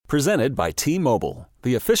Presented by T-Mobile,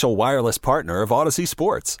 the official wireless partner of Odyssey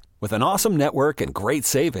Sports. With an awesome network and great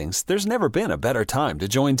savings, there's never been a better time to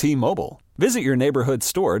join T-Mobile. Visit your neighborhood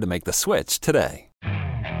store to make the switch today.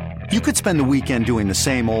 You could spend the weekend doing the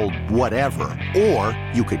same old whatever, or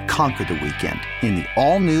you could conquer the weekend in the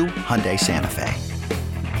all-new Hyundai Santa Fe.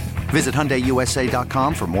 Visit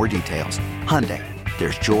HyundaiUSA.com for more details. Hyundai,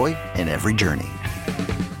 there's joy in every journey.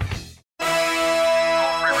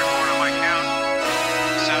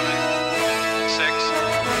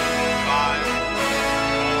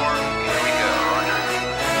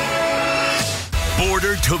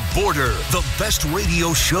 Border to Border, the best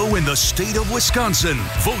radio show in the state of Wisconsin.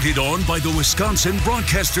 Voted on by the Wisconsin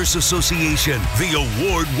Broadcasters Association. The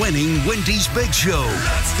award-winning Wendy's Big Show.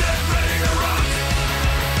 Let's get ready to rock.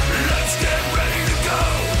 Let's get ready to go.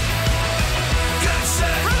 Get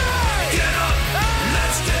set. Get up.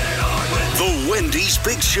 Let's get it on with the Wendy's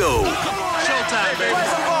Big Show. Showtime, baby.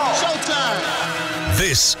 Showtime.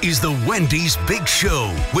 This is the Wendy's Big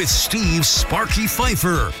Show with Steve Sparky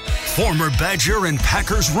Pfeiffer, former Badger and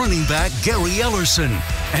Packers running back Gary Ellerson,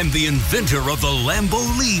 and the inventor of the Lambeau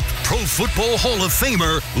Leap, Pro Football Hall of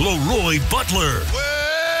Famer Leroy Butler.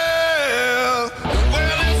 Well,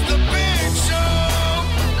 it's the Big Show.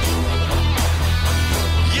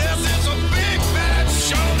 Yes, it's a big bad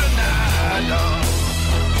show tonight.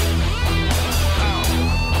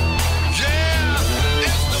 Yeah,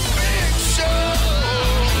 it's the Big Show.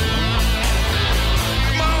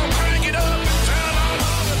 Come on, crank it up and turn on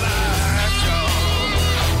all the lights, y'all.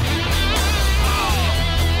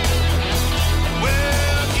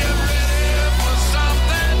 Well, get ready for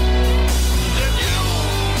something that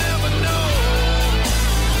you'll never know.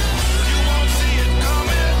 You won't see it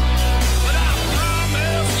coming, but I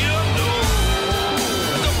promise you'll know.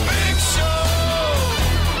 The Big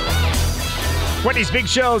Show. Wendy's Big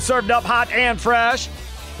Show, served up hot and fresh,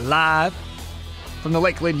 live from the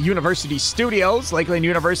Lakeland University studios. Lakeland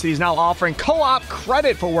University is now offering co-op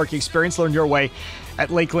credit for work experience. Learn your way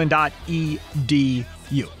at lakeland.edu.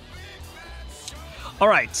 All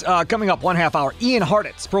right, coming up 1/2 hour, Ian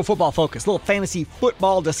Hartitz, Pro Football Focus, a little fantasy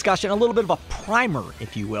football discussion, a little bit of a primer,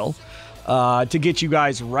 if you will, to get you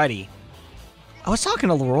guys ready. I was talking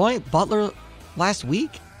to Leroy Butler last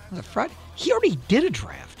week. Was it Friday? He already did a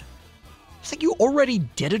draft. It's like, you already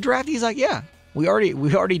did a draft? He's like, yeah, we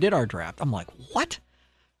already did our draft. I'm like, what?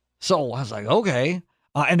 So I was like, okay.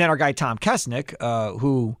 And then our guy Tom Kesnick,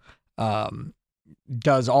 who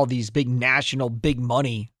does all these big national big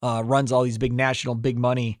money, runs all these big national big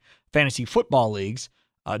money fantasy football leagues,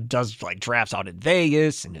 does like drafts out in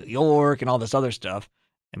Vegas and New York and all this other stuff.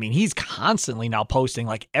 I mean, he's constantly now posting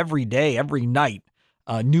like every day, every night,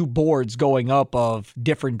 new boards going up of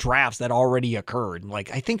different drafts that already occurred. Like,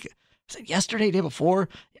 I think, was it yesterday, day before?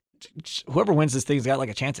 Whoever wins this thing's got like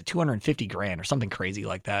a chance at $250,000 or something crazy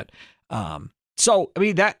like that. So, I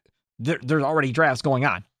mean, that there's already drafts going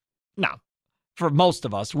on. Now, for most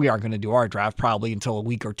of us, we aren't going to do our draft probably until a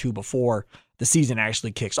week or two before the season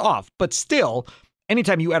actually kicks off. But still,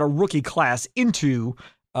 anytime you add a rookie class into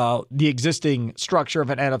the existing structure of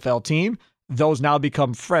an NFL team, those now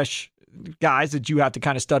become fresh guys that you have to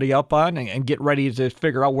kind of study up on and get ready to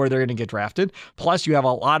figure out where they're going to get drafted. Plus, you have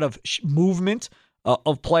a lot of movement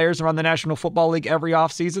of players around the National Football League every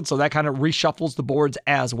offseason, so that kind of reshuffles the boards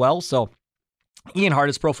as well. So Ian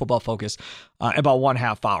Hartitz, Pro Football Focus, about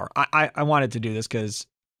 1/2 hour. I wanted to do this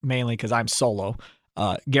mainly because I'm solo.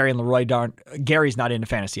 Gary and Leroy Gary's not into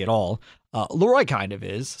fantasy at all. Leroy kind of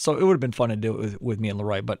is, so it would have been fun to do it with me and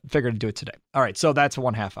Leroy, but figured to do it today. All right, so that's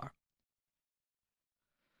 1/2 hour.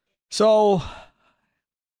 So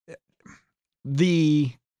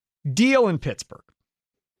the deal in Pittsburgh,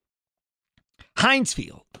 Heinz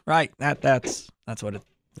Field, right? That's what it.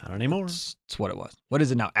 Not anymore. It's what it was. What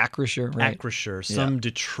is it now? Acrisure, right? Acrisure, some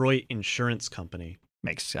Detroit insurance company.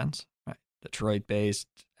 Makes sense, right? Detroit-based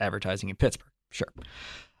advertising in Pittsburgh, sure.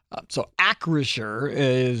 So Acrisure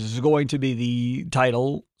is going to be the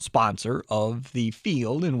title sponsor of the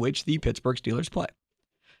field in which the Pittsburgh Steelers play.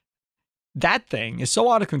 That thing is so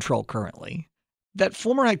out of control currently that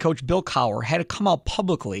former head coach Bill Cowher had to come out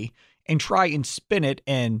publicly and try and spin it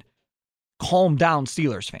and calm down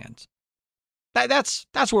Steelers fans. That's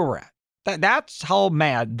where we're at. That's how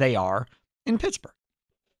mad they are in Pittsburgh.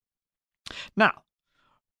 Now,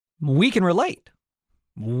 we can relate.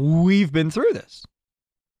 We've been through this.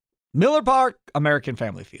 Miller Park, American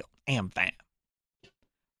Family Field, AmFam.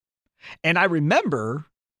 And I remember,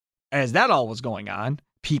 as that all was going on,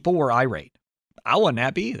 people were irate. I wasn't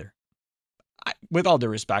happy either. With all due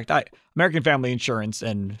respect, American Family Insurance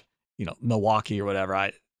and Milwaukee or whatever,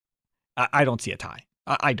 I don't see a tie.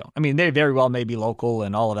 I don't. I mean, they very well may be local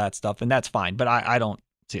and all of that stuff, and that's fine, but I don't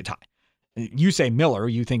see a tie. You say Miller,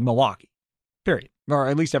 you think Milwaukee, period. Or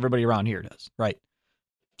at least everybody around here does, right?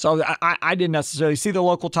 So I didn't necessarily see the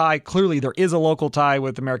local tie. Clearly, there is a local tie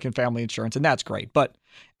with American Family Insurance, and that's great. But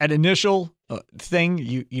an initial thing,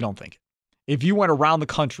 you don't think it. If you went around the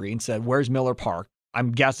country and said, where's Miller Park?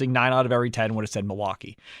 I'm guessing 9 out of every 10 would have said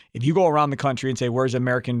Milwaukee. If you go around the country and say, where's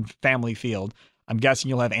American Family Field? I'm guessing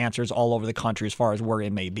you'll have answers all over the country as far as where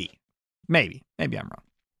it may be. Maybe I'm wrong.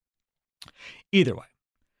 Either way.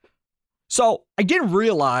 So I didn't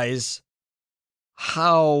realize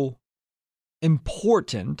how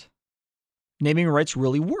important naming rights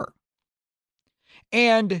really were.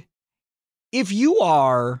 And if you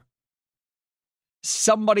are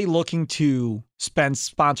somebody looking to spend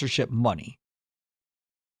sponsorship money,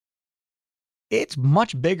 it's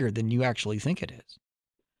much bigger than you actually think it is.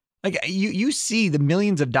 Like you see the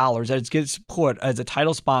millions of dollars that it gets put as a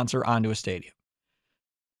title sponsor onto a stadium.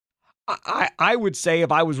 I would say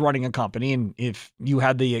if I was running a company and if you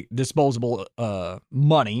had the disposable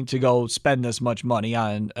money to go spend this much money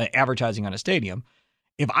on advertising on a stadium,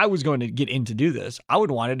 if I was going to get in to do this, I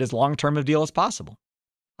would want it as long-term a deal as possible.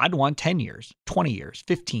 I'd want 10 years, 20 years,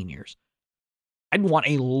 15 years. I'd want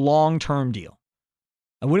a long-term deal.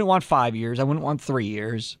 I wouldn't want 5 years. I wouldn't want 3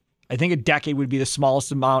 years. I think a decade would be the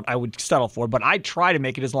smallest amount I would settle for, but I'd try to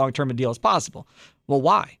make it as long-term a deal as possible. Well,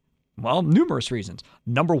 why? Well, numerous reasons.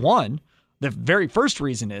 Number one, the very first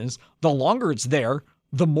reason is the longer it's there,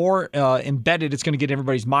 the more embedded it's going to get in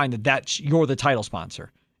everybody's mind that you're the title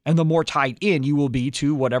sponsor. And the more tied in you will be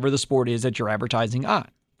to whatever the sport is that you're advertising on.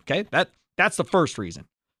 Okay, that's the first reason.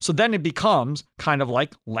 So then it becomes kind of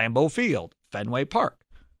like Lambeau Field, Fenway Park,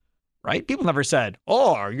 right? People never said,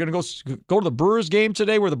 oh, are you going to go to the Brewers game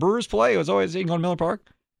today where the Brewers play? It was always going to Miller Park.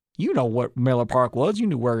 You know what Miller Park was. You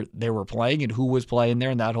knew where they were playing and who was playing there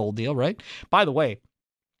and that whole deal, right? By the way,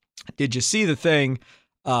 did you see the thing,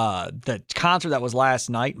 the concert that was last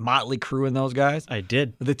night, Motley Crue and those guys? I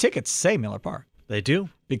did. The tickets say Miller Park. They do.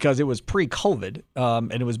 Because it was pre-COVID,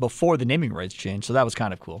 and it was before the naming rights change, so that was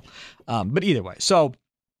kind of cool. But either way, so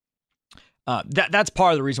that's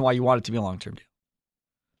part of the reason why you want it to be a long-term deal.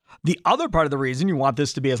 The other part of the reason you want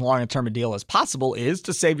this to be as long-term a deal as possible is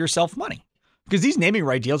to save yourself money. Because these naming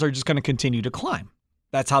right deals are just going to continue to climb.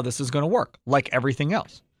 That's how this is going to work, like everything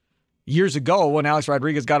else. Years ago, when Alex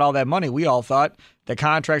Rodriguez got all that money, we all thought the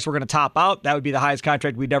contracts were going to top out. That would be the highest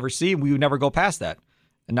contract we'd ever see, and we would never go past that.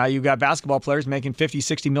 And now you've got basketball players making $50,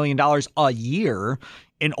 $60 million a year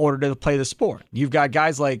in order to play the sport. You've got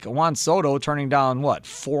guys like Juan Soto turning down,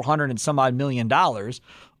 $400 and some odd million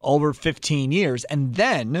over 15 years. And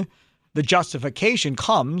then the justification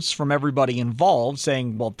comes from everybody involved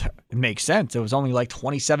saying, well, it makes sense. It was only like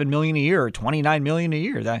 $27 million a year or $29 million a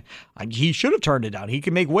year. He should have turned it down. He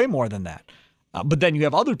can make way more than that. But then you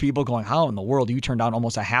have other people going, how in the world do you turn down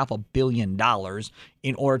almost $500 million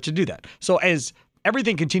in order to do that? So as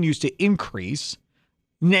everything continues to increase,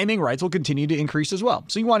 naming rights will continue to increase as well.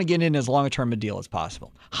 So you want to get in as long-term a deal as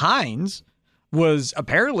possible. Heinz was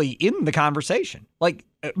apparently in the conversation. Like,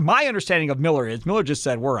 my understanding of Miller is Miller just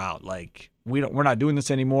said, we're out. Like, we're not doing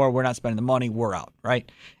this anymore. We're not spending the money. We're out, right?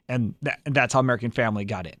 And that's how American Family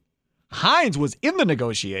got in. Heinz was in the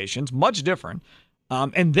negotiations, much different,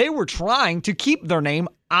 and they were trying to keep their name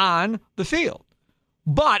on the field.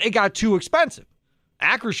 But it got too expensive.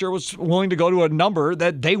 Acrisure was willing to go to a number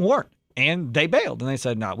that they weren't, and they bailed. And they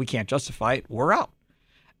said, no, we can't justify it. We're out.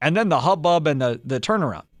 And then the hubbub and the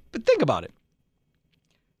turnaround. But think about it.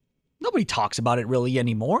 Nobody talks about it really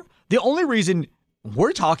anymore. The only reason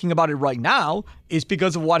we're talking about it right now is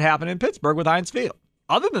because of what happened in Pittsburgh with Heinz Field.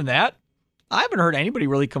 Other than that, I haven't heard anybody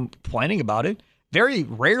really complaining about it. Very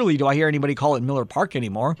rarely do I hear anybody call it Miller Park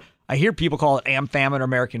anymore. I hear people call it AmFam or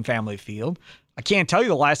American Family Field. I can't tell you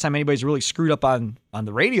the last time anybody's really screwed up on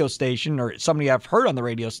the radio station or somebody I've heard on the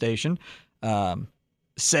radio station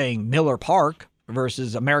saying Miller Park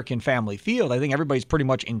versus American Family Field. I think everybody's pretty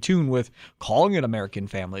much in tune with calling it American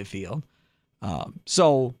Family Field.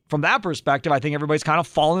 So from that perspective, I think everybody's kind of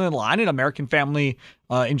fallen in line, and American Family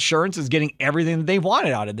Insurance is getting everything that they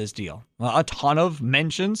wanted out of this deal. A ton of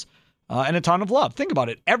mentions and a ton of love. Think about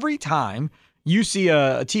it. Every time you see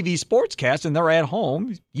a TV sportscast and they're at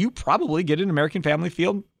home, you probably get an American Family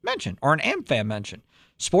Field mention or an AmFam mention.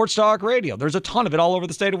 Sports Talk Radio, there's a ton of it all over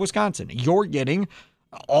the state of Wisconsin. You're getting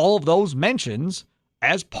all of those mentions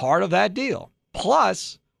as part of that deal.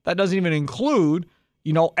 Plus, that doesn't even include,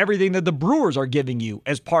 everything that the Brewers are giving you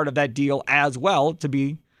as part of that deal as well to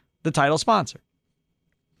be the title sponsor.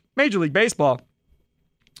 Major League Baseball,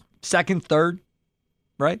 second, third,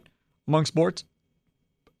 right, among sports.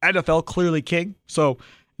 NFL clearly king. So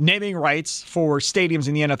naming rights for stadiums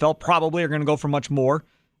in the NFL probably are going to go for much more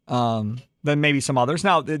than maybe some others.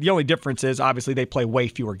 Now, the only difference is obviously they play way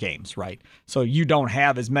fewer games, right? So you don't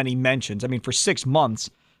have as many mentions. I mean, for 6 months,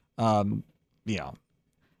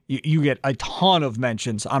 you get a ton of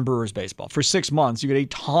mentions on Brewers baseball. For 6 months, you get a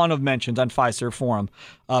ton of mentions on Fiserv Forum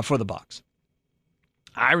for the Bucs.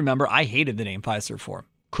 I remember I hated the name Fiserv Forum.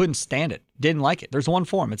 Couldn't stand it. Didn't like it. There's one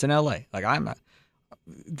forum. It's in L.A. Like, I'm not.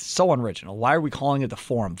 It's so unoriginal. Why are we calling it the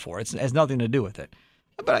Forum for? It has nothing to do with it.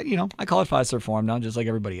 But, I call it Fiserv Forum now, just like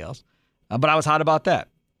everybody else. But I was hot about that.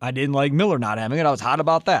 I didn't like Miller not having it. I was hot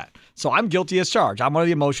about that. So I'm guilty as charged. I'm one of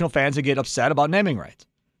the emotional fans that get upset about naming rights.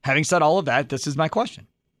 Having said all of that, this is my question.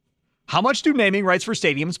 How much do naming rights for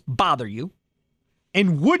stadiums bother you?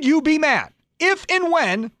 And would you be mad if and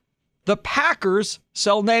when the Packers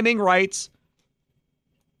sell naming rights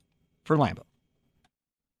for Lambeau?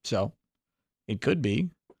 So it could be,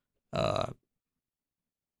 I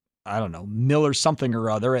don't know, Miller something or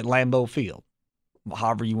other at Lambeau Field,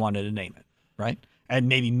 however you wanted to name it, right? And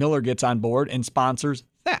maybe Miller gets on board and sponsors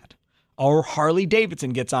that. Or Harley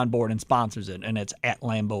Davidson gets on board and sponsors it, and it's at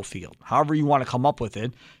Lambeau Field. However you want to come up with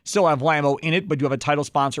it. Still have Lambeau in it, but you have a title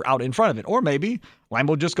sponsor out in front of it. Or maybe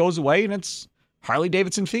Lambeau just goes away and it's Harley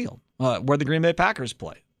Davidson Field, where the Green Bay Packers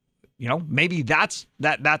play. Maybe that's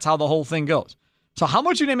how the whole thing goes. So how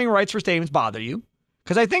much do naming rights for stadiums bother you?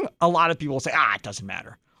 Because I think a lot of people will say, it doesn't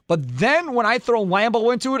matter. But then when I throw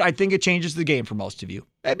Lambeau into it, I think it changes the game for most of you.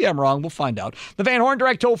 Maybe I'm wrong. We'll find out. The Van Horn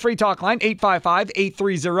Direct toll-free talk line,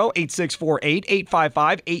 855-830-8648,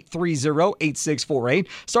 855-830-8648.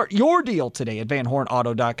 Start your deal today at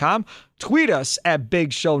VanHornAuto.com. Tweet us at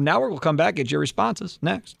Big Show Network. We'll come back, get your responses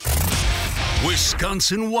next.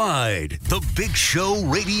 Wisconsin-wide, the Big Show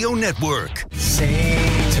Radio Network. Sing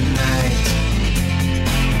tonight,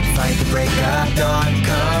 fight the break of dawn,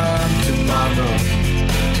 come tomorrow.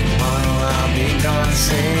 Tomorrow I'll be gone,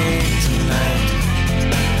 sing tonight,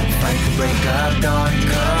 fight the break of dawn,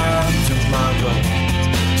 come tomorrow.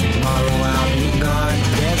 Tomorrow I'll be gone.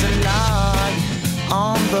 There's a log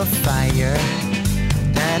on the fire,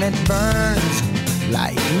 and it burns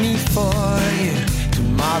like me for you.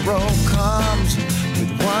 Tomorrow comes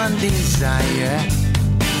with one desire,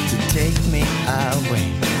 to take me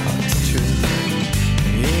away. Oh, it's true.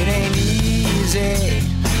 It ain't easy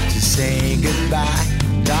to say goodbye,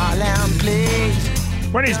 darling, please.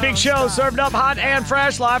 Wendy's Big Show, served up hot and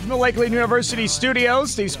fresh, live from the Lakeland University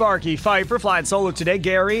studios. Steve Sparky Pfeiffer flying solo today.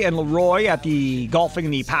 Gary and Leroy at the golfing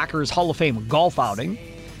in the Packers Hall of Fame golf outing.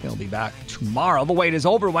 They'll be back tomorrow. The wait is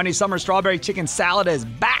over. Wendy's Summer Strawberry Chicken Salad is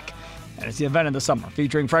back. And it's the event of the summer,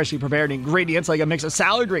 featuring freshly prepared ingredients like a mix of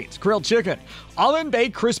salad greens, grilled chicken,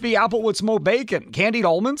 oven-baked crispy applewood smoked bacon, candied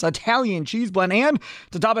almonds, Italian cheese blend, and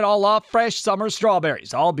to top it all off, fresh summer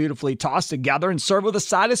strawberries, all beautifully tossed together and served with a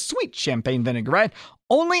side of sweet champagne vinaigrette.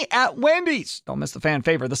 Only at Wendy's. Don't miss the fan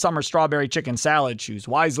favorite, the Summer Strawberry Chicken Salad. Choose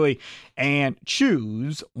wisely and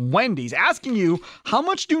choose Wendy's. Asking you, how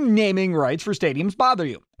much do naming rights for stadiums bother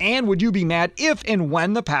you? And would you be mad if and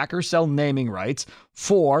when the Packers sell naming rights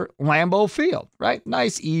for Lambeau Field? Right?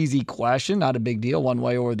 Nice, easy question. Not a big deal one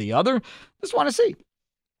way or the other. Just want to see.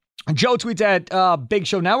 Joe tweets at Big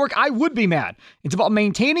Show Network, I would be mad. It's about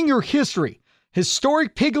maintaining your history.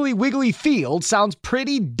 Historic Piggly Wiggly Field sounds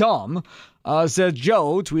pretty dumb. Says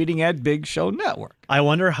Joe, tweeting at Big Show Network. I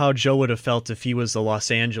wonder how Joe would have felt if he was a Los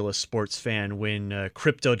Angeles sports fan when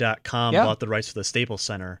Crypto.com bought the rights for the Staples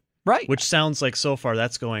Center. Right. Which sounds like so far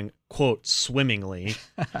that's going, quote, swimmingly.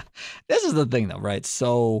 This is the thing, though, right?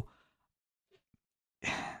 So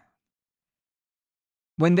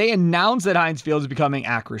when they announced that Heinz Field is becoming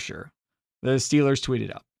Acrisure, the Steelers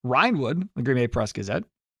tweeted out. Ryan Wood, the Green Bay Press Gazette,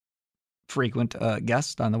 frequent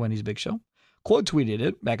guest on the Wendy's Big Show, quote tweeted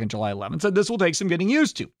it back on July 11th, said this will take some getting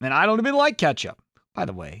used to. And I don't even like ketchup. By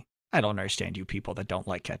the way, I don't understand you people that don't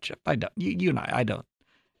like ketchup. I don't. You and I don't.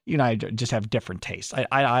 You and I just have different tastes.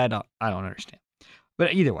 I don't understand.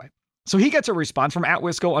 But either way. So he gets a response from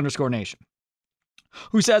 @Wisco_Nation,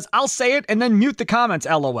 who says, I'll say it and then mute the comments,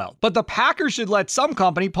 LOL. But the Packers should let some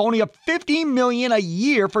company pony up $50 million a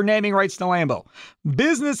year for naming rights to Lambeau.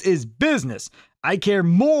 Business is business. I care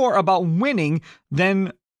more about winning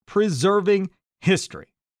than preserving history.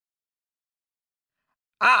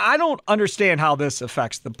 I don't understand how this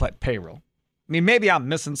affects the payroll. I mean, maybe I'm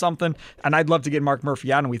missing something, and I'd love to get Mark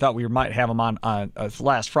Murphy on, and we thought we might have him on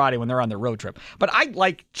last Friday when they're on their road trip. But I'd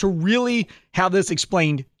like to really have this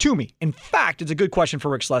explained to me. In fact, it's a good question for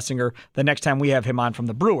Rick Schlesinger the next time we have him on from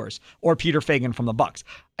the Brewers or Peter Fagan from the Bucks.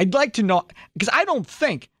 I'd like to know, because I don't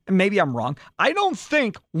think, and maybe I'm wrong, I don't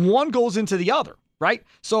think one goes into the other, right?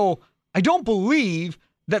 So I don't believe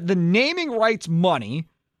that the naming rights money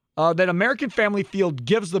that American Family Field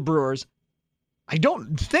gives the Brewers, I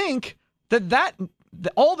don't think that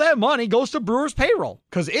all that money goes to Brewers payroll.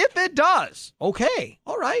 Because if it does, okay,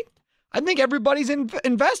 all right. I think everybody's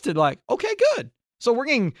invested. Like, okay, good. So we're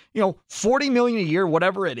getting, $40 million a year,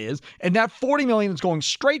 whatever it is, and that $40 million is going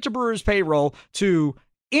straight to Brewers payroll to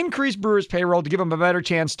increase Brewers payroll to give them a better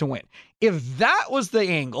chance to win. If that was the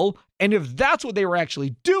angle, and if that's what they were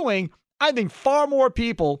actually doing, I think far more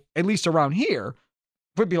people, at least around here,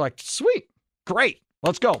 would be like, sweet, great,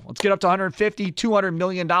 let's go. Let's get up to $150, $200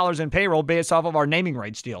 million in payroll based off of our naming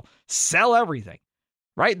rights deal. Sell everything,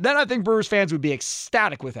 right? Then I think Brewers fans would be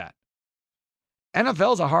ecstatic with that.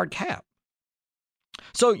 NFL's a hard cap.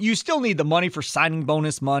 So you still need the money for signing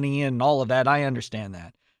bonus money and all of that. I understand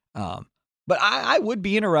that. But I would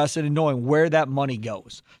be interested in knowing where that money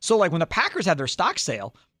goes. So like when the Packers have their stock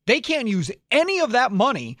sale, they can't use any of that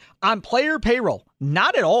money on player payroll.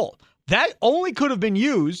 Not at all. That only could have been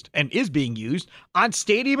used and is being used on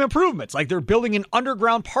stadium improvements. Like they're building an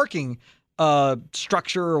underground parking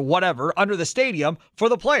structure or whatever under the stadium for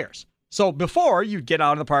the players. So before, you'd get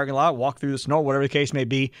out in the parking lot, walk through the snow, whatever the case may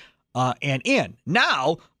be, and in.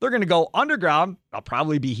 Now, they're going to go underground. I'll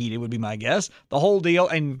probably be heated, would be my guess. The whole deal,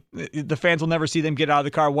 and the fans will never see them get out of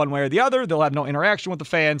the car one way or the other. They'll have no interaction with the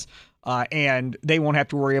fans, and they won't have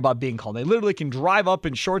to worry about being cold. They literally can drive up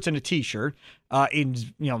in shorts and a T-shirt in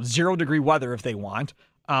 0-degree weather if they want,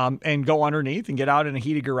 and go underneath and get out in a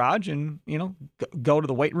heated garage and go to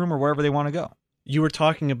the weight room or wherever they want to go. You were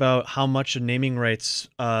talking about how much a naming rights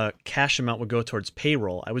cash amount would go towards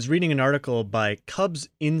payroll. I was reading an article by Cubs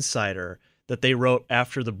Insider that they wrote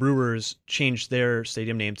after the Brewers changed their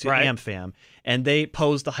stadium name to AmFam, and they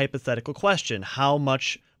posed the hypothetical question: how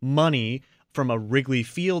much money from a Wrigley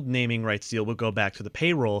Field naming rights deal would go back to the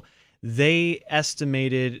payroll? They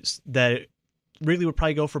estimated that Wrigley would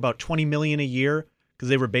probably go for about $20 million a year, because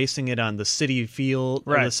they were basing it on the Citi Field,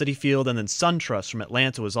 or the Citi Field, and then SunTrust from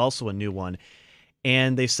Atlanta was also a new one.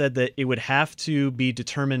 And they said that it would have to be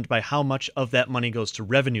determined by how much of that money goes to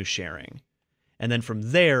revenue sharing. And then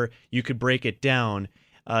from there, you could break it down.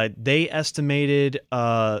 They estimated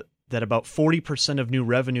that about 40% of new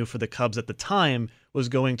revenue for the Cubs at the time was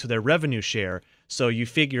going to their revenue share. So you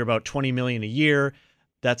figure about $20 million a year.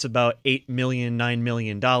 That's about $8 million, $9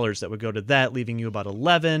 million that would go to that, leaving you about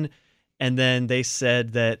 11. And then they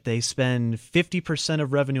said that they spend 50%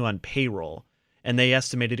 of revenue on payroll, and they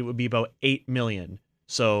estimated it would be about $8 million.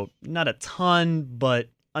 So not a ton, but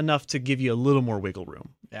enough to give you a little more wiggle room.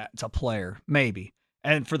 Yeah, it's a player, maybe.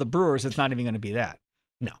 And for the Brewers, it's not even going to be that.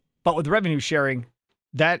 No. But with revenue sharing,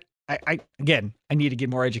 that I need to get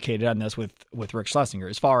more educated on this with Rick Schlesinger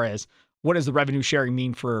as far as what does the revenue sharing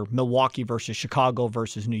mean for Milwaukee versus Chicago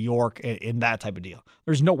versus New York in that type of deal.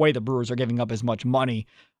 There's no way the Brewers are giving up as much money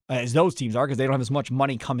as those teams are because they don't have as much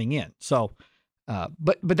money coming in. So,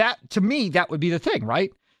 but that, to me, that would be the thing,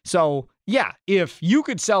 right? So, yeah, if you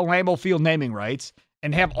could sell Lambeau Field naming rights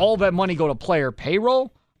and have all that money go to player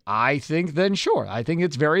payroll, I think then sure. I think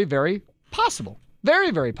it's very, very possible.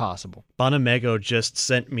 Very, very possible. Bonamego just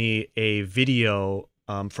sent me a video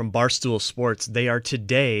from Barstool Sports. They are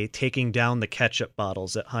today taking down the ketchup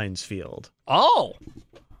bottles at Heinz Field. Oh,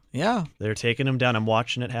 yeah. They're taking them down. I'm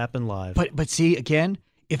watching it happen live. But see, again,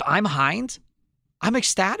 if I'm Heinz, I'm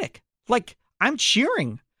ecstatic. Like, I'm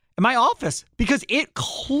cheering in my office because it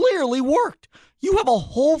clearly worked. You have a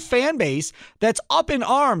whole fan base that's up in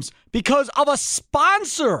arms because of a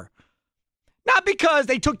sponsor. Not because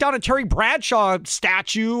they took down a Terry Bradshaw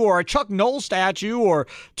statue or a Chuck Noll statue or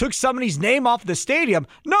took somebody's name off the stadium.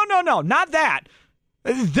 No, not that.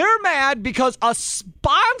 They're mad because a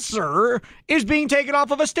sponsor is being taken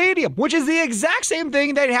off of a stadium, which is the exact same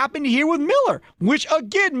thing that happened here with Miller, which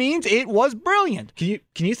again means it was brilliant. Can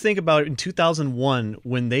you think about in 2001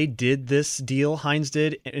 when they did this deal, Heinz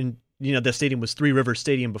did, and the stadium was Three Rivers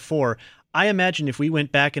Stadium before. I imagine if we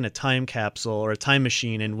went back in a time capsule or a time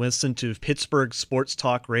machine and listened to Pittsburgh sports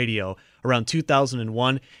talk radio around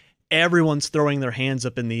 2001, everyone's throwing their hands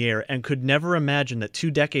up in the air and could never imagine that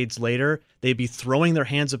 2 decades later, they'd be throwing their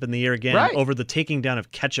hands up in the air again over the taking down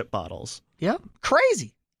of ketchup bottles. Yeah,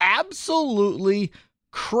 crazy. Absolutely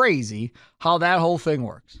crazy how that whole thing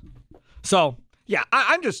works. So, yeah,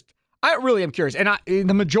 I really am curious. And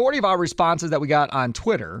the majority of our responses that we got on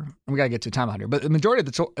Twitter, and we got to get to time out here, but the majority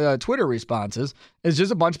of the Twitter responses is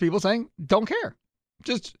just a bunch of people saying, don't care.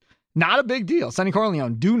 Just not a big deal. Sonny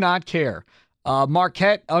Corleone, do not care.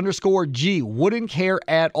 Marquette _G, wouldn't care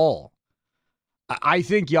at all. I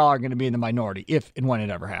think y'all are going to be in the minority if and when it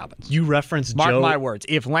ever happens. You referenced Mark Joe. my words.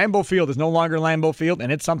 If Lambeau Field is no longer Lambeau Field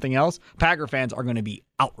and it's something else, Packer fans are going to be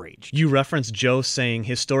outraged. You referenced Joe saying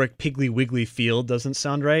historic Piggly Wiggly Field doesn't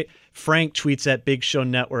sound right. Frank tweets at Big Show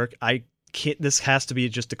Network, this has to be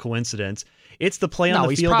just a coincidence. It's the play on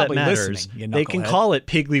the field that matters. They can call it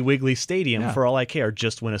Piggly Wiggly Stadium for all I care.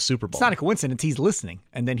 Just win a Super Bowl. It's not a coincidence. He's listening.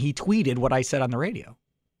 And then he tweeted what I said on the radio.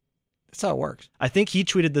 That's how it works. I think he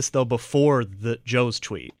tweeted this, though, before Joe's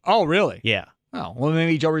tweet. Oh, really? Yeah. Oh, well,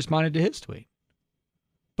 maybe Joe responded to his tweet.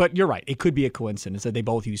 But you're right. It could be a coincidence that they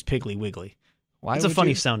both use Piggly Wiggly. Why it's a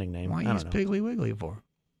funny sounding name. Why I use don't know. Piggly Wiggly for?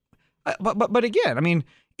 But again, I mean,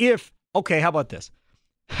 how about this?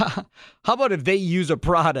 How about if they use a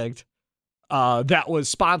product that was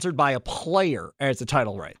sponsored by a player as the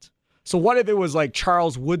title rights? So what if it was like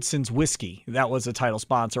Charles Woodson's whiskey that was a title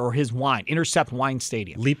sponsor, or his wine, Intercept Wine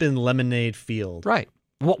Stadium? Leapin' Lemonade Field. Right.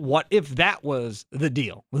 What if that was the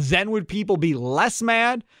deal? Then would people be less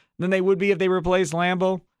mad than they would be if they replaced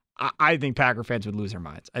Lambeau? I think Packer fans would lose their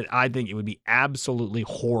minds. I think it would be absolutely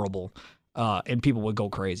horrible. And people would go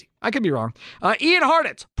crazy. I could be wrong. Ian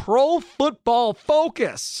Hartitz, Pro Football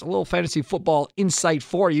Focus. A little fantasy football insight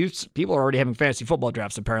for you. People are already having fantasy football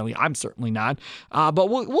drafts, apparently. I'm certainly not. But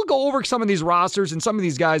we'll go over some of these rosters and some of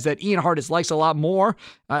these guys that Ian Hartitz likes a lot more.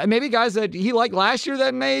 And maybe guys that he liked last year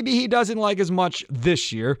that maybe he doesn't like as much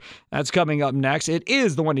this year. That's coming up next. It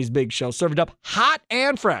is the Wendy's Big Show, served up hot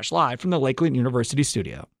and fresh, live from the Lakeland University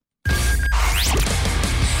studio.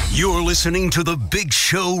 You're listening to the Big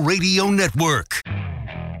Show Radio Network.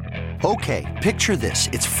 Okay, picture this.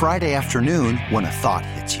 It's Friday afternoon when a thought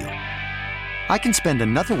hits you. I can spend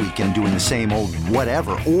another weekend doing the same old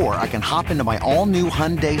whatever, or I can hop into my all-new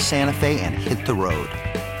Hyundai Santa Fe and hit the road.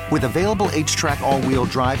 With available H-Track all-wheel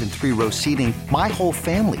drive and 3-row seating, my whole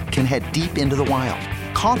family can head deep into the wild.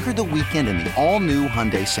 Conquer the weekend in the all-new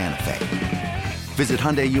Hyundai Santa Fe. Visit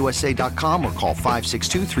HyundaiUSA.com or call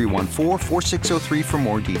 562-314-4603 for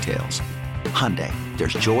more details. Hyundai,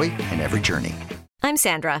 there's joy in every journey. I'm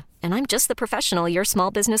Sandra, and I'm just the professional your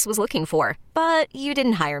small business was looking for. But you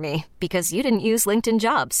didn't hire me because you didn't use LinkedIn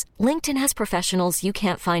Jobs. LinkedIn has professionals you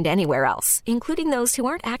can't find anywhere else, including those who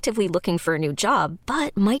aren't actively looking for a new job,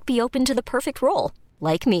 but might be open to the perfect role,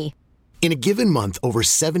 like me. In a given month, over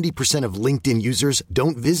 70% of LinkedIn users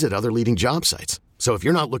don't visit other leading job sites. So if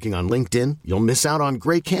you're not looking on LinkedIn, you'll miss out on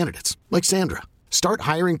great candidates like Sandra. Start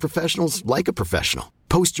hiring professionals like a professional.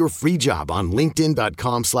 Post your free job on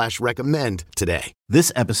linkedin.com/recommend today.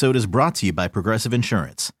 This episode is brought to you by Progressive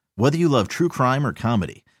Insurance. Whether you love true crime or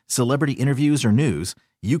comedy, celebrity interviews or news,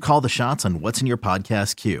 you call the shots on what's in your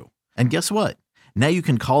podcast queue. And guess what? Now you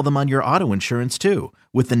can call them on your auto insurance too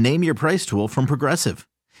with the Name Your Price tool from Progressive.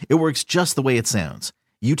 It works just the way it sounds.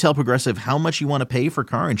 You tell Progressive how much you want to pay for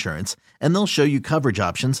car insurance, and they'll show you coverage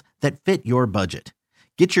options that fit your budget.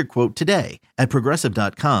 Get your quote today at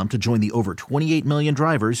Progressive.com to join the over 28 million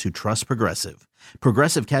drivers who trust Progressive.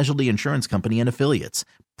 Progressive Casualty Insurance Company and Affiliates.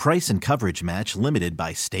 Price and coverage match limited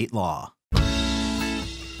by state law.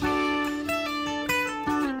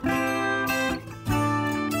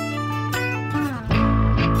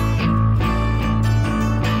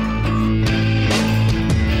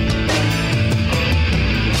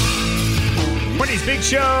 Wendy's Big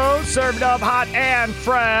Show, served up hot and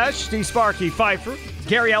fresh. Steve Sparky Pfeiffer,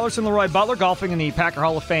 Gary Ellerson, Leroy Butler, golfing in the Packer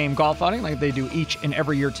Hall of Fame golf outing like they do each and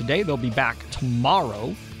every year today. They'll be back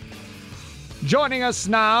tomorrow. Joining us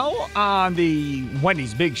now on the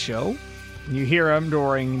Wendy's Big Show. You hear him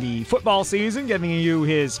during the football season, giving you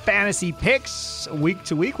his fantasy picks week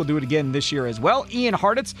to week. We'll do it again this year as well. Ian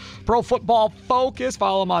Hartitz, Pro Football Focus.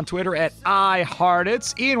 Follow him on Twitter at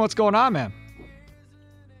iHartitz. Ian, what's going on, man?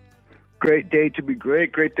 Great day to be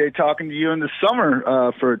great. Great day talking to you in the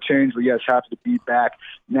summer for a change. But yes, happy to be back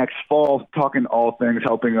next fall talking all things,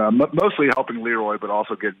 helping mostly helping Leroy, but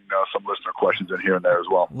also getting some listener questions in here and there as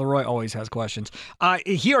well. Leroy always has questions.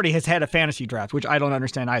 He already has had a fantasy draft, which I don't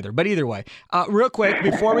understand either. But either way, real quick,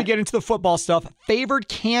 before we get into the football stuff, favorite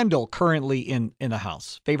candle currently in the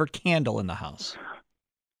house? Favorite candle in the house?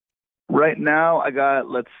 Right now, I got,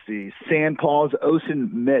 let's see, St. Paul's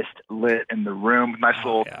Ocean Mist lit in the room. Nice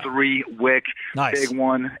little 3-wick, big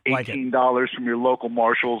one, $18 from your local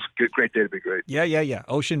Marshalls. Good, great day to be great. Yeah.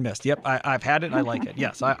 Ocean Mist. Yep, I've had it and I like it.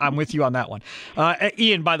 Yes, I'm with you on that one.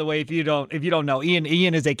 Ian, by the way, if you don't know, Ian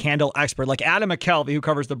is a candle expert. Like Adam McKelvey, who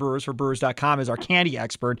covers the Brewers for Brewers.com, is our candy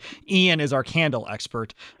expert. Ian is our candle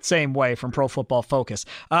expert. Same way from Pro Football Focus.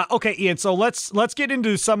 Okay, Ian. So let's get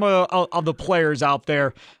into some of the players out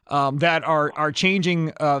there. that are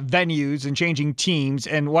changing venues and changing teams,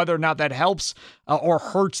 and whether or not that helps or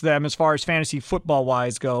hurts them as far as fantasy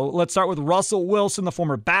football-wise go. Let's start with Russell Wilson, the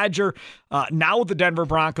former Badger, now with the Denver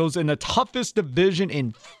Broncos in the toughest division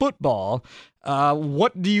in football.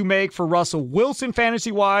 What do you make for Russell Wilson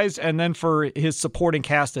fantasy-wise, and then for his supporting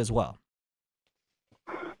cast as well?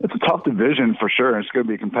 It's a tough division for sure. It's going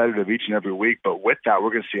to be competitive each and every week. But with that, we're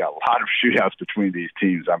going to see a lot of shootouts between these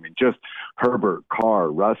teams. I mean, just Herbert, Carr,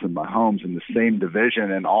 Russ, and Mahomes in the same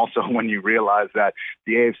division. And also when you realize that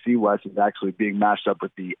the AFC West is actually being matched up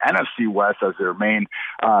with the NFC West as their main,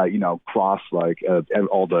 cross, like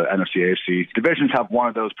all the NFC, AFC divisions have one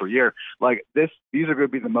of those per year. Like these are going to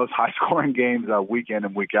be the most high-scoring games week in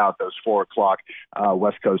and week out, those 4 o'clock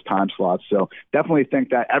West Coast time slots. So definitely think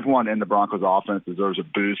that everyone in the Broncos offense deserves a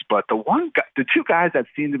boost. But the two guys that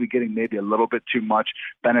seem to be getting maybe a little bit too much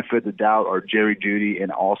benefit of the doubt are Jerry Jeudy and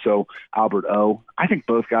also Albert O. I think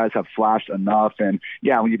both guys have flashed enough. And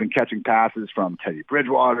yeah, when you've been catching passes from Teddy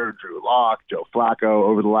Bridgewater, Drew Lock, Joe Flacco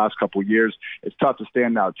over the last couple of years, it's tough to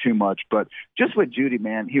stand out too much. But just with Jeudy,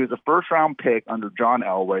 man, he was a first-round pick under John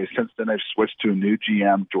Elway. Since then, they've switched to a new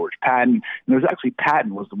GM, George Patton. And it was actually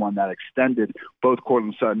Patton was the one that extended both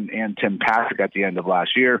Courtland Sutton and Tim Patrick at the end of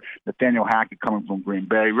last year. Nathaniel Hackett coming from Green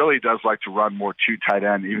Bay really does like to run more 2 tight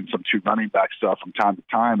end, even some 2 running back stuff from time to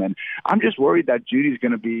time. And I'm just worried that Judy's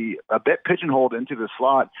going to be a bit pigeonholed into the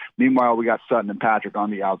slot. Meanwhile, we got Sutton and Patrick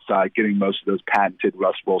on the outside getting most of those patented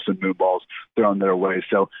Russ Wilson moon balls thrown their way.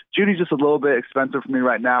 So Judy's just a little bit expensive for me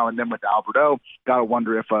right now. And then with Alberto, got to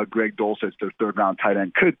wonder if Greg Dulcich, their 3rd-round tight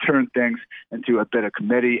end, could turn things into a bit of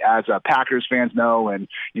committee, as Packers fans know. And,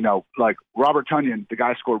 like Robert Tonyan, the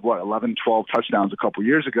guy scored, 11, 12 touchdowns a couple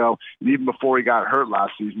years ago. And even before he got hurt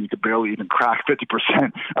last season, he could barely even crack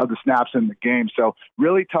 50% of the snaps in the game. So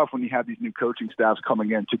really tough when you have these new coaching staffs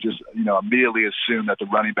coming in to just, immediately assume that the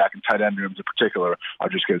running back and tight end rooms in particular are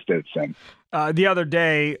just going to stay the same. The other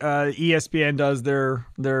day, ESPN does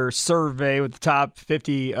their survey with the top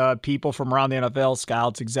 50 people from around the NFL,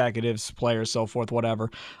 scouts, executives, players, so forth, whatever.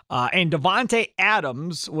 And Davante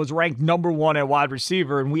Adams was ranked number 1 at wide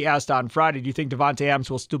receiver. And we asked on Friday, do you think Davante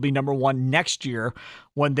Adams will still be number 1 next year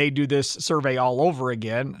when they do this survey all over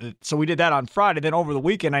again? So we did that on Friday. Then over the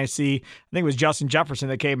weekend, I think it was Justin Jefferson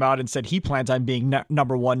that came out and said he plans on being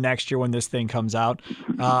number 1 next year when this thing comes out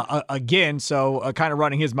again. So kind of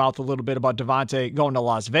running his mouth a little bit about Davante going to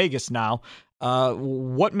Las Vegas now.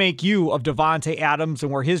 What make you of Davante Adams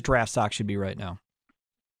and where his draft stock should be right now?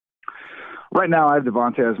 Right now, I have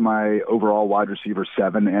Davante as my overall wide receiver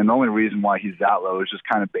 7, and the only reason why he's that low is just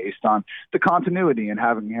kind of based on the continuity and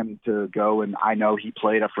having him to go. And I know he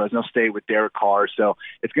played at Fresno State with Derek Carr, so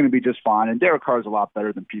it's going to be just fine. And Derek Carr is a lot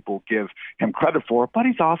better than people give him credit for, but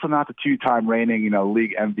he's also not the 2-time reigning,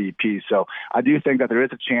 league MVP. So I do think that there is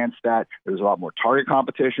a chance that there's a lot more target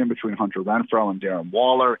competition between Hunter Renfrow and Darren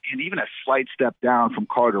Waller, and even a slight step down from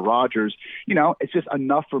Carter Rogers. It's just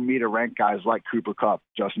enough for me to rank guys like Cooper Kupp,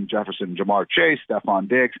 Justin Jefferson, Jamar Chase, Stephon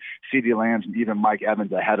Diggs, CeeDee Lamb, and even Mike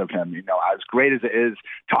Evans ahead of him. As great as it is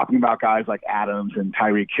talking about guys like Adams and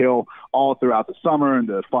Tyreek Hill all throughout the summer and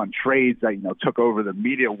the fun trades that, took over the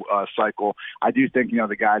media cycle, I do think,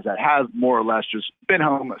 the guys that have more or less just been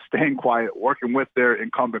home, staying quiet, working with their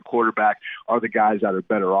incumbent quarterback are the guys that are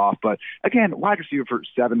better off. But again, wide receiver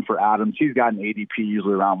 7 for Adams. He's got an ADP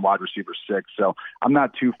usually around wide receiver 6, so I'm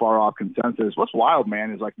not too far off consensus. What's wild,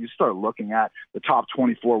 man, is like you start looking at the top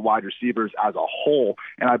 24 wide receivers as a whole,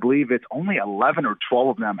 and I believe it's only 11 or 12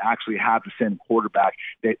 of them actually have the same quarterback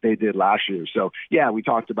they did last year. So, yeah, we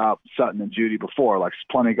talked about Sutton and Jeudy before. Like,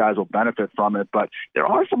 plenty of guys will benefit from it, but there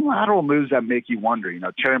are some lateral moves that make you wonder.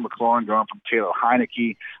 Terry McLaurin going from Taylor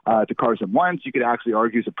Heineke to Carson Wentz, you could actually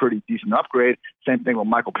argue is a pretty decent upgrade. Same thing with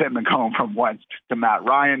Michael Pittman going from Wentz to Matt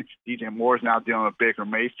Ryan. DJ Moore's now dealing with Baker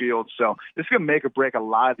Mayfield. So this is going to make or break a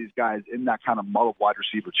lot of these guys in that kind of muddled wide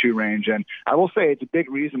receiver 2 range. And I will say it's a big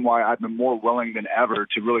reason why I've been more willing than ever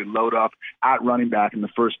to really load up at running back in the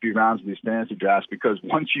first few rounds of these fantasy drafts, because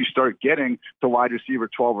once you start getting to wide receiver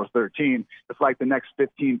 12 or 13, it's like the next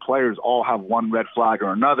 15 players all have one red flag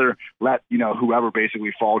or another. Let whoever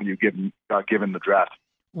basically fall to you given the draft.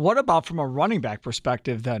 What about from a running back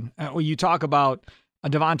perspective then? When you talk about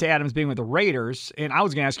Davante Adams being with the Raiders, and I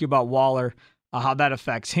was going to ask you about Waller, how that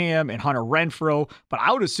affects him, and Hunter Renfrow, but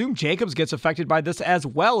I would assume Jacobs gets affected by this as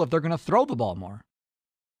well if they're going to throw the ball more.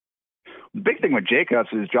 the big thing with Jacobs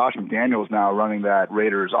is Josh McDaniels now running that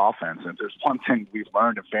Raiders offense. And if there's one thing we've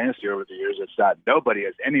learned in fantasy over the years, it's that nobody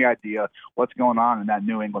has any idea what's going on in that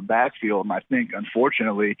New England backfield. And I think,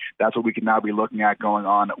 unfortunately, that's what we can now be looking at going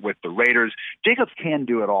on with the Raiders. Jacobs can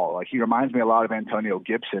do it all. Like, he reminds me a lot of Antonio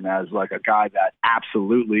Gibson as like a guy that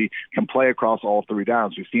absolutely can play across all three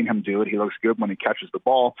downs. We've seen him do it. He looks good when he catches the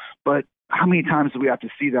ball, but how many times do we have to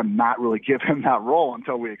see them not really give him that role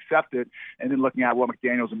until we accept it? And then looking at what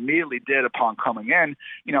McDaniels immediately did upon coming in,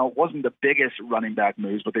 it wasn't the biggest running back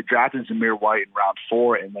moves, but they drafted Zamir White in round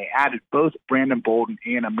 4, and they added both Brandon Bolden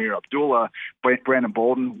and Amir Abdullah. Brandon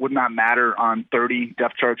Bolden would not matter on 30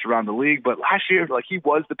 depth charts around the league, but last year, he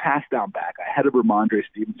was the pass down back ahead of Ramondre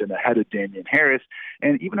Stevenson, ahead of Damian Harris,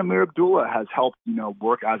 and even Amir Abdullah has helped,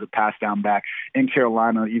 work as a pass down back in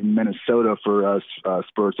Carolina, even Minnesota for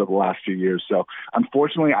Spurs over the last few years. So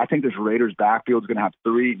unfortunately, I think this Raiders backfield is going to have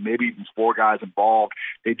 3, maybe even 4 guys involved.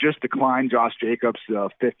 They just declined Josh Jacobs'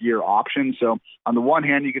 5th-year option. So on the one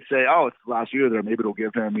hand, you could say, oh, it's the last year there. Maybe it'll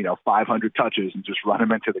give him, 500 touches and just run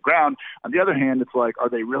him into the ground. On the other hand, it's like, are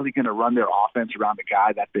they really going to run their offense around a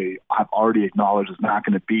guy that they have already acknowledged is not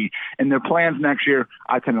going to be in their plans next year?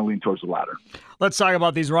 I tend to lean towards the latter. Let's talk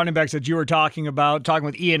about these running backs that you were talking about, talking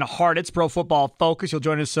with Ian Hartitz, Pro Football Focus. He'll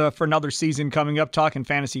join us for another season coming up, talking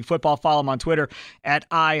fantasy football. Follow him on Twitter at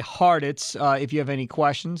iHartitz if you have any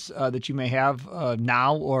questions that you may have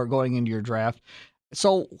now or going into your draft.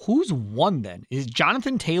 So who's won then? Is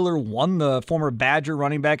Jonathan Taylor won, the former Badger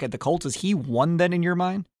running back at the Colts? Is he won then in your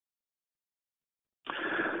mind?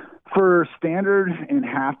 For standard and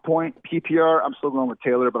half-point PPR, I'm still going with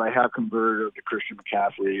Taylor, but I have converted to Christian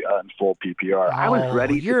McCaffrey in full PPR. I was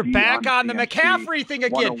ready to You're back on the McCaffrey thing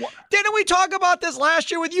again. Didn't we talk about this last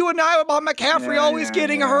year with you and I about McCaffrey always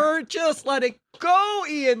getting hurt? Just let it go,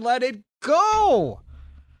 Ian. Let it go.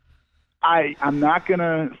 I'm not going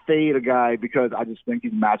to fade a guy because I just think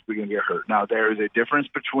he's magically going to get hurt. Now, there is a difference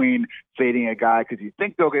between fading a guy because you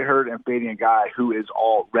think they'll get hurt and fading a guy who is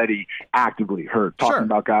already actively hurt. Talking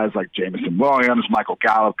about guys like Jameson Williams, Michael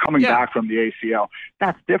Gallup, coming back from the ACL.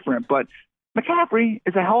 That's different. But McCaffrey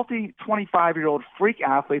is a healthy 25-year-old freak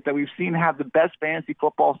athlete that we've seen have the best fantasy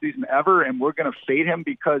football season ever, and we're going to fade him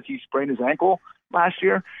because he sprained his ankle last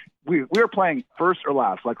year. We were playing first or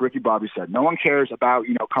last, like Ricky Bobby said. No one cares about,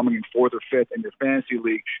 coming in 4th or 5th in your fantasy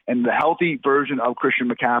league. And the healthy version of Christian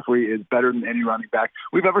McCaffrey is better than any running back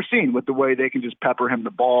we've ever seen, with the way they can just pepper him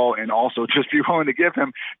the ball and also just be willing to give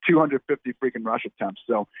him 250 freaking rush attempts.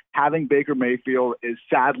 So having Baker Mayfield is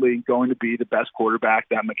sadly going to be the best quarterback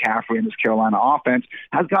that McCaffrey and this Carolina offense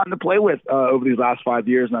has gotten to play with over these last 5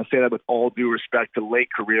 years. And I say that with all due respect to late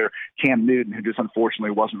career Cam Newton, who just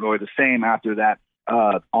unfortunately wasn't really the same after that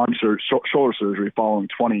shoulder surgery following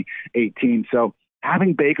 2018. So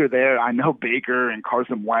having Baker there, I know Baker and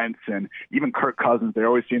Carson Wentz and even Kirk Cousins, they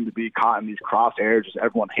always seem to be caught in these crosshairs, just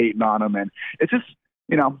everyone hating on them. And it's just,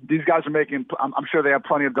 these guys are making, I'm sure they have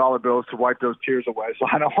plenty of dollar bills to wipe those tears away. So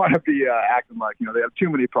I don't want to be acting like, they have too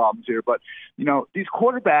many problems here. But, these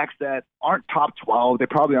quarterbacks that aren't top 12, they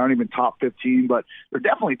probably aren't even top 15, but they're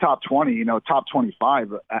definitely top 20, top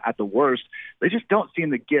 25 at the worst. They just don't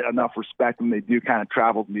seem to get enough respect when they do kind of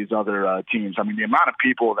travel to these other teams. I mean, the amount of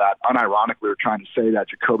people that unironically are trying to say that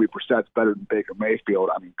Jacoby Brissett's better than Baker Mayfield,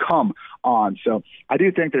 I mean, come on. So I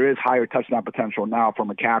do think there is higher touchdown potential now for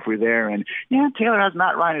McCaffrey there. And, Taylor has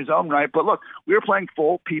not run his own right. But look, we were playing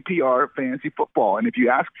full PPR fantasy football. And if you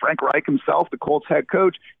ask Frank Reich himself, the Colts head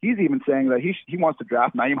coach, he's even saying that he wants to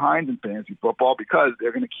draft Nyheim Hines in fantasy football because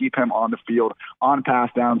they're going to keep him on the field on pass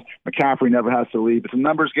downs. McCaffrey never has to leave. It's a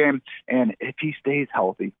numbers game. And if he stays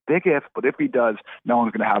healthy, big if, but if he does, no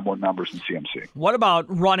one's going to have more numbers than CMC. What about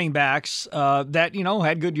running backs that,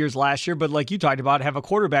 had good years last year, but like you talked about, have a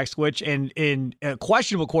quarterback switch and in a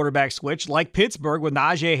questionable quarterback switch like Pittsburgh with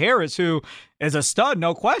Najee Harris, who is a stud,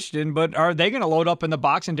 no question, but are they going to load up in the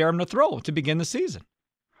box and dare him to throw to begin the season?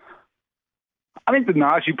 I think the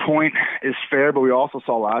Najee point is fair, but we also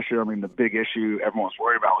saw last year, the big issue everyone was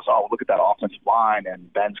worried about was, look at that offensive line,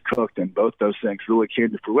 and Ben's cooked, and both those things really came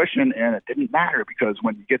to fruition, and it didn't matter because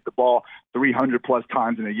when you get the ball 300-plus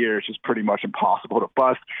times in a year, it's just pretty much impossible to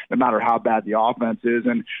bust, no matter how bad the offense is.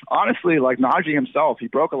 And honestly, like Najee himself, he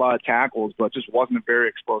broke a lot of tackles, but just wasn't a very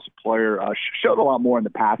explosive player. Showed a lot more in the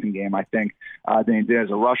passing game, I think, than he did as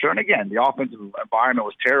a rusher. And again, the offensive environment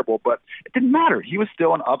was terrible, but it didn't matter. He was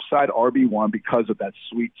still an upside RB1 because because of that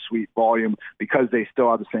sweet volume, because they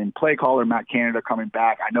still have the same play caller, Matt Canada, coming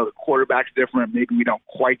back. I know the quarterback's different. Maybe we don't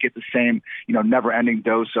quite get the same, never-ending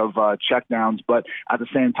dose of checkdowns, but at the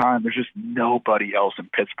same time, there's just nobody else in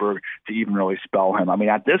Pittsburgh to even really spell him. I mean,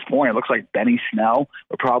 at this point, it looks like Benny Snell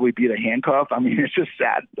would probably be the handcuff. I mean, it's just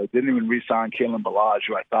sad. They didn't even re-sign Kalen Ballage,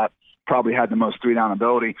 who I thought probably had the most three-down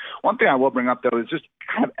ability. One thing I will bring up, though, is just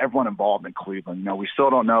kind of everyone involved in Cleveland. We still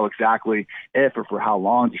don't know exactly if or for how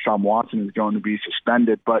long Deshaun Watson is going to be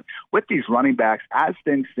suspended. But with these running backs, as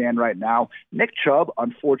things stand right now, Nick Chubb,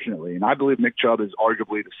 unfortunately, and I believe Nick Chubb is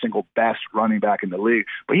arguably the single best running back in the league,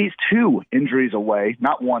 but he's 2 injuries away,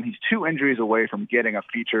 not one, he's 2 injuries away from getting a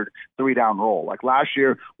featured three-down role. Like last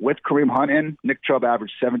year with Kareem Hunt in, Nick Chubb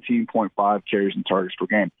averaged 17.5 carries and targets per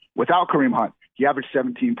game. Without Kareem Hunt, he averaged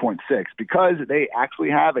 17.6 because they actually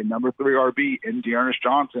have a number 3 RB in Dearness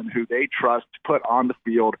Johnson, who they trust to put on the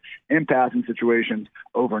field in passing situations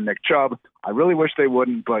over Nick Chubb. I really wish they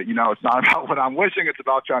wouldn't, but, it's not about what I'm wishing. It's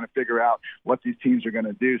about trying to figure out what these teams are going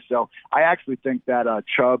to do. So I actually think that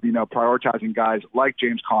Chubb, prioritizing guys like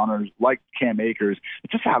James Conner, like Cam Akers,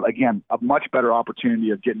 just have, again, a much better opportunity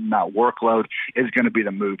of getting that workload is going to be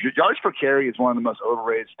the move. Your yards per carry is one of the most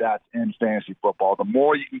overrated stats in fantasy football. The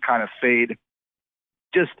more you can kind of fade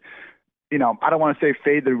I don't want to say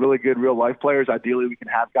fade the really good real-life players. Ideally, we can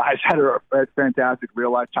have guys that are fantastic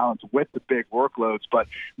real-life talents with the big workloads. But,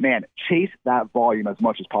 man, chase that volume as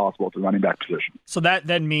much as possible at the running back position. So that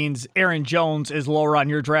then means Aaron Jones is lower on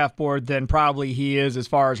your draft board than probably he is as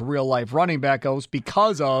far as real-life running back goes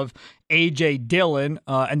because of A.J. Dillon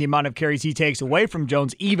and the amount of carries he takes away from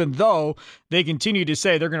Jones, even though they continue to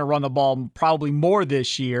say they're going to run the ball probably more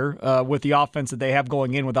this year with the offense that they have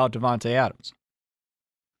going in without Davante Adams.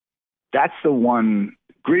 That's the one,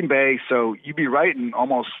 Green Bay, so you'd be right in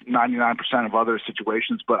almost 99% of other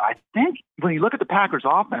situations, but I think when you look at the Packers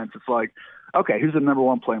offense, it's like, okay, who's the number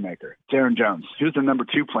 1 playmaker? It's Aaron Jones. Who's the number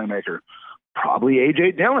 2 playmaker? Probably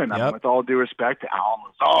A.J. Dillon. Yep. I mean, with all due respect to Alan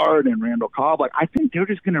Lazard and Randall Cobb, I think they're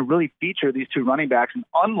just going to really feature these 2 running backs. And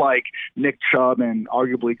unlike Nick Chubb and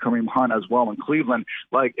arguably Kareem Hunt as well in Cleveland,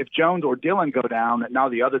 if Jones or Dillon go down, now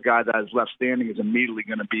the other guy that is left standing is immediately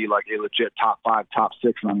going to be like a legit top 5, top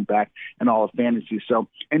 6 running back in all of fantasy. So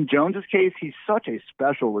in Jones's case, he's such a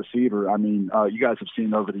special receiver. I mean, you guys have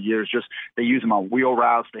seen over the years, just they use him on wheel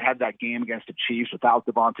routes. They had that game against the Chiefs without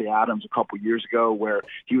Davante Adams a couple years ago where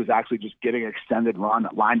he was actually just getting extended run,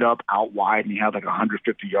 lined up out wide, and he had like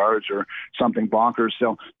 150 yards or something bonkers.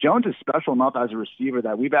 So Jones is special enough as a receiver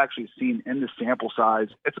that we've actually seen in the sample size.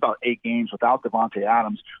 It's about 8 games without Davante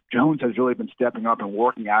Adams. Jones has really been stepping up and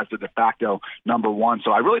working as the de facto number 1. So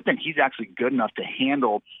I really think he's actually good enough to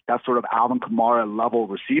handle that sort of Alvin Kamara level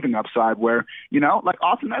receiving upside where, like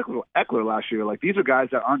Austin Eckler last year, these are guys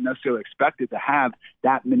that aren't necessarily expected to have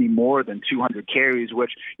that many more than 200 carries,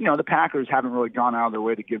 which, the Packers haven't really gone out of their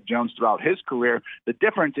way to give Jones throughout his career. The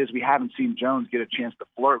difference is we haven't seen Jones get a chance to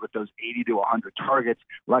flirt with those 80 to 100 targets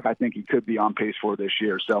like I think he could be on pace for this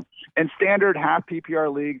year. So in standard half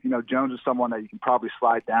PPR leagues, Jones is someone that you can probably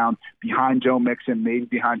slide down behind Joe Mixon, maybe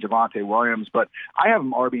behind Javonte Williams, but I have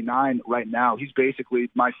him RB9 right now. He's basically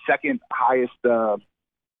my second highest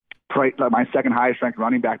ranked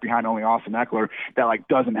running back behind only Austin Eckler that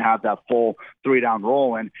doesn't have that full 3-down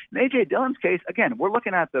role. And in A.J. Dillon's case, again, we're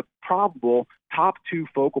looking at the probable top 2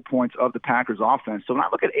 focal points of the Packers offense. So when I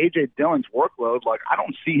look at A.J. Dillon's workload, I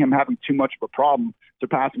don't see him having too much of a problem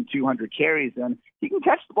surpassing 200 carries, and he can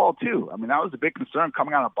catch the ball too. I mean, that was a big concern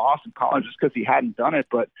coming out of Boston College just because he hadn't done it.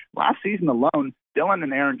 But last season alone, Dillon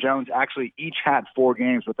and Aaron Jones actually each had 4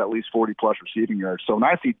 games with at least 40-plus receiving yards. So when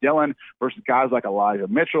I see Dillon versus guys like Elijah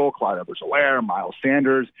Mitchell, Clyde Edwards-Helaire, Miles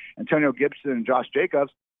Sanders, Antonio Gibson, and Josh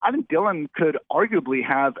Jacobs, I think Dillon could arguably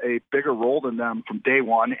have a bigger role than them from day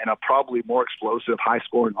one in a probably more explosive,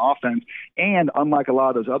 high-scoring offense. And unlike a lot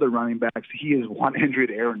of those other running backs, he is 1 injury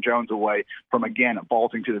to Aaron Jones away from, again,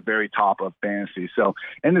 vaulting to the very top of fantasy. So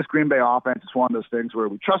in this Green Bay offense, it's one of those things where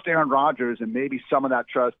we trust Aaron Rodgers, and maybe some of that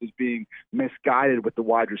trust is being misguided with the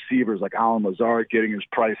wide receivers like Allen Lazard getting his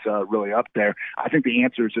price really up there. I think the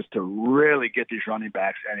answer is just to really get these running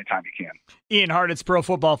backs anytime you can. Ian Hartitz, Pro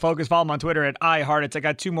Football Focus. Follow him on Twitter at iHartitz. I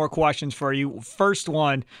got 2 more questions for you. First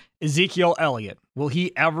one, Ezekiel Elliott. Will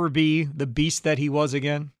he ever be the beast that he was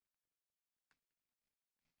again?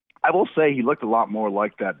 I will say he looked a lot more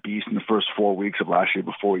like that beast in the first 4 weeks of last year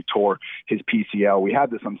before he tore his PCL. We had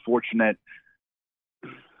this unfortunate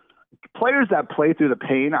players that play through the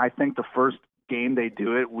pain. I think the first game they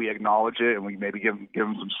do it, we acknowledge it and we maybe give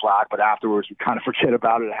them some slack, but afterwards we kind of forget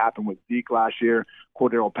about it. It happened with Zeke last year,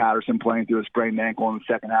 Cordero Patterson playing through a sprained ankle in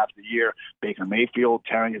the second half of the year, Baker Mayfield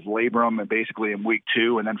tearing his labrum and basically in week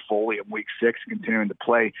 2, and then Foley in week 6 continuing to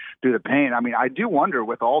play through the pain. I mean, I do wonder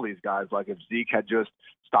with all these guys, like if Zeke had just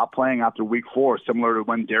stopped playing after week 4, similar to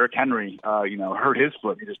when Derrick Henry, hurt his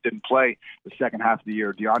foot. He just didn't play the second half of the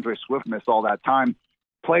year. DeAndre Swift missed all that time.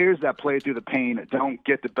 Players that play through the pain don't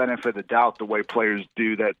get the benefit of the doubt the way players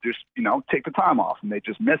do that just, take the time off and they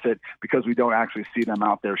just miss it because we don't actually see them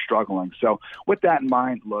out there struggling. So with that in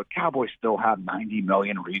mind, look, Cowboys still have 90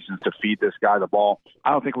 million reasons to feed this guy the ball.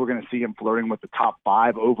 I don't think we're going to see him flirting with the top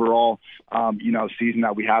 5 overall, season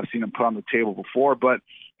that we have seen him put on the table before, but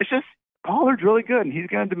it's just, Pollard's really good, and he's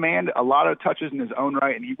going to demand a lot of touches in his own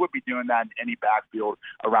right, and he would be doing that in any backfield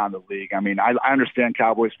around the league. I mean, I understand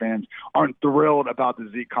Cowboys fans aren't thrilled about the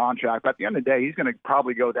Zeke contract, but at the end of the day, he's going to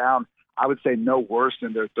probably go down, I would say, no worse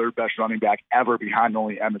than their third best running back ever behind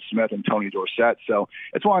only Emmitt Smith and Tony Dorsett. So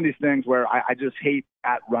it's one of these things where I just hate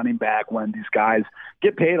at running back when these guys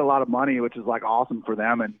get paid a lot of money, which is like awesome for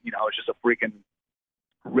them, and, it's just a freaking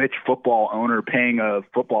rich football owner paying a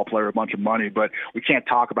football player a bunch of money, but we can't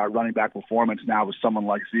talk about running back performance now with someone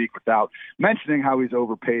like Zeke without mentioning how he's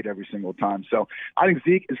overpaid every single time. So I think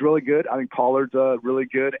Zeke is really good. I think Pollard's really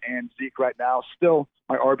good, and Zeke right now still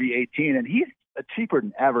my RB18, and he's cheaper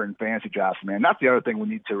than ever in fantasy drafts, man. That's the other thing we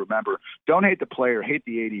need to remember. Don't hate the player, hate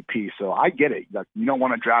the ADP. So I get it. Like, you don't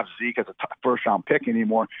want to draft Zeke as a first-round pick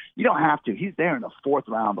anymore. You don't have to. He's there in the 4th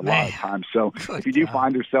round a lot of times. So if you do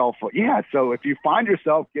find yourself, if you find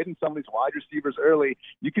yourself getting some of these wide receivers early,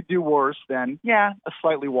 you could do worse than, a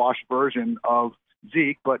slightly washed version of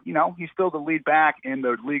Zeke, but, he's still the lead back in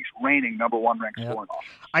the league's reigning number 1 ranked scoring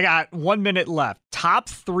offense. I got 1 minute left. Top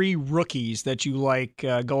 3 rookies that you like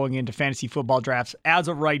going into fantasy football drafts as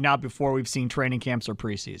of right now before we've seen training camps or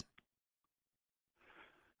preseason?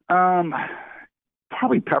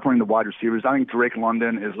 Probably peppering the wide receivers. I think Drake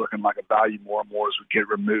London is looking like a value more and more as we get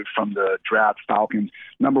removed from the draft. Falcons,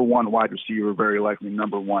 number 1 wide receiver, very likely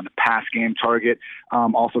number 1 pass game target.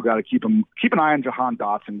 Also got to keep an eye on Jahan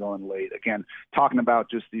Dotson going late. Again, talking about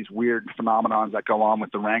just these weird phenomenons that go on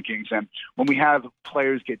with the rankings. And when we have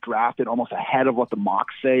players get drafted almost ahead of what the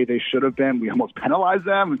mocks say they should have been, we almost penalize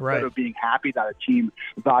them instead of being happy that a team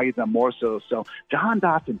valued them more so. So Jahan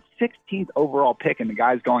Dotson, 16th overall pick, and the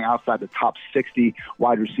guy's going outside the top 60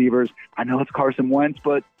 wide receivers. I know it's Carson Wentz,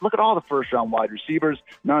 but look at all the first-round wide receivers.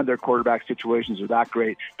 None of their quarterback situations are that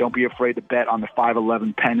great. Don't be afraid to bet on the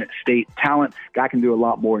 5'11" Penn State talent. Guy can do a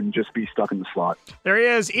lot more than just be stuck in the slot. There he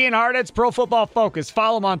is, Ian Hartitz, Pro Football Focus.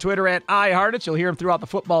 Follow him on Twitter at iHartitz. You'll hear him throughout the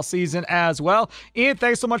football season as well. Ian,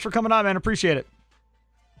 thanks so much for coming on, man. Appreciate it.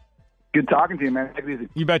 Good talking to you, man. Take it easy.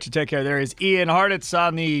 You bet you. Take care. There is Ian Hartitz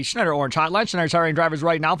on the Schneider Orange Hotline. Schneider's hiring drivers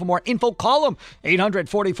right now. For more info, call them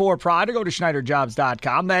 800-44-PRIDE or go to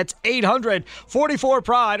SchneiderJobs.com. That's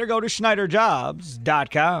 800-44-PRIDE or go to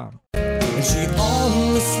SchneiderJobs.com. And she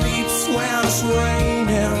only sleeps when it's raining,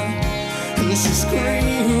 and she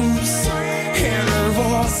screams, and her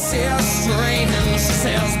voice is straining. She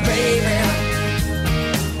says, baby,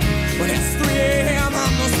 when it's 3 a.m. I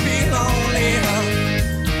must be lonely.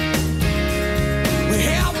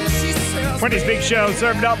 Wendy's Big Show,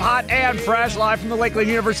 served up hot and fresh, live from the Lakeland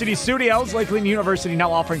University studios. Lakeland University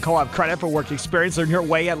now offering co-op credit for work experience. Learn your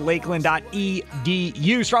way at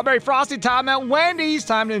lakeland.edu. Strawberry frosty time at Wendy's.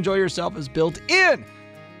 Time to enjoy yourself is built in.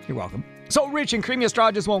 You're welcome. So rich and creamy, a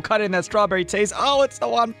straw just won't cut in that strawberry taste. Oh, it's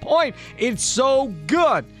so on point. It's so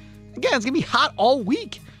good. Again, it's going to be hot all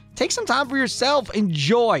week. Take some time for yourself.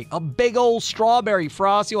 Enjoy a big old strawberry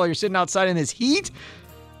frosty while you're sitting outside in this heat.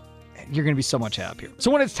 You're going to be so much happier.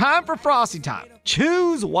 So when it's time for Frosty time,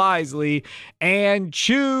 choose wisely and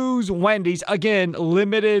choose Wendy's. Again,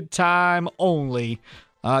 limited time only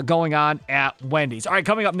going on at Wendy's. All right,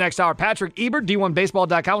 coming up next hour, Patrick Ebert,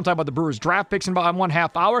 D1Baseball.com. We'll talk about the Brewers draft picks in about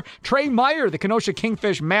 1/2 hour. Trey Meyer, the Kenosha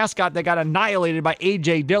Kingfish mascot that got annihilated by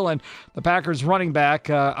A.J. Dillon, the Packers running back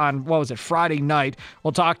on, Friday night.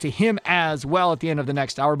 We'll talk to him as well at the end of the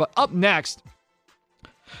next hour. But up next,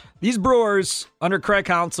 these Brewers under Craig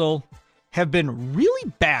Counsell have been really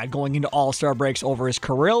bad going into All-Star breaks over his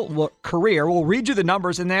career. We'll read you the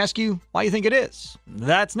numbers and ask you why you think it is.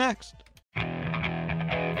 That's next.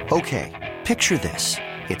 Okay, picture this.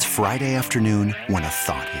 It's Friday afternoon when a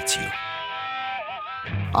thought hits you.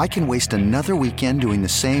 I can waste another weekend doing the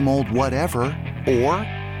same old whatever, or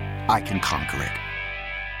I can conquer it.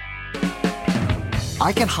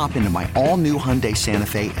 I can hop into my all-new Hyundai Santa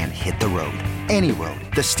Fe and hit the road. Any road.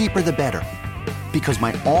 The steeper, the better. Because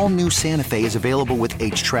my all-new Santa Fe is available with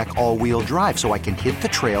H-Track all-wheel drive, so I can hit the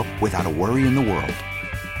trail without a worry in the world.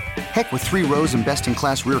 Heck, with 3 rows and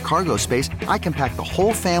best-in-class rear cargo space, I can pack the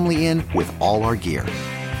whole family in with all our gear.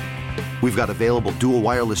 We've got available dual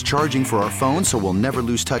wireless charging for our phones, so we'll never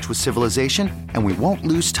lose touch with civilization, and we won't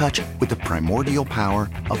lose touch with the primordial power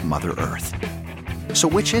of Mother Earth. So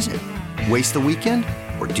which is it? Waste the weekend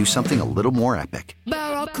or do something a little more epic?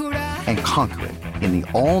 And conquer it in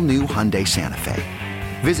the all-new Hyundai Santa Fe.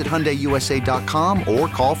 Visit HyundaiUSA.com or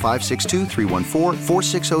call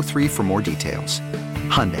 562-314-4603 for more details.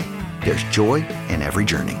 Hyundai, there's joy in every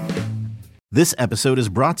journey. This episode is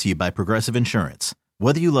brought to you by Progressive Insurance.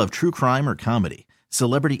 Whether you love true crime or comedy,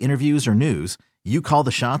 celebrity interviews or news, you call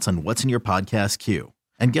the shots on what's in your podcast queue.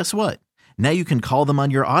 And guess what? Now you can call them on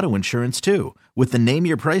your auto insurance too with the Name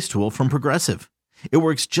Your Price tool from Progressive. It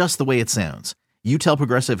works just the way it sounds. You tell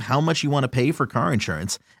Progressive how much you want to pay for car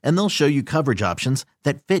insurance, and they'll show you coverage options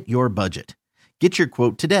that fit your budget. Get your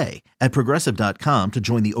quote today at Progressive.com to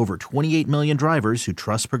join the over 28 million drivers who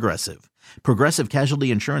trust Progressive. Progressive Casualty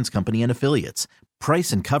Insurance Company and Affiliates.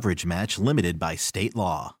 Price and coverage match limited by state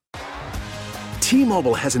law.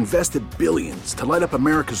 T-Mobile has invested billions to light up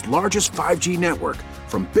America's largest 5G network,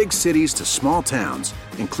 from big cities to small towns,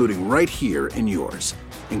 including right here in yours.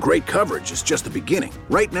 And great coverage is just the beginning.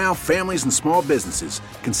 Right now, families and small businesses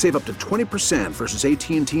can save up to 20% versus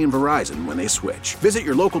AT&T and Verizon when they switch. Visit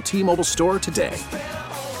your local T-Mobile store today.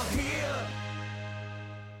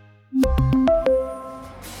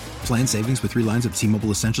 Plan savings with 3 lines of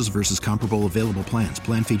T-Mobile Essentials versus comparable available plans.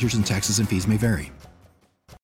 Plan features and taxes and fees may vary.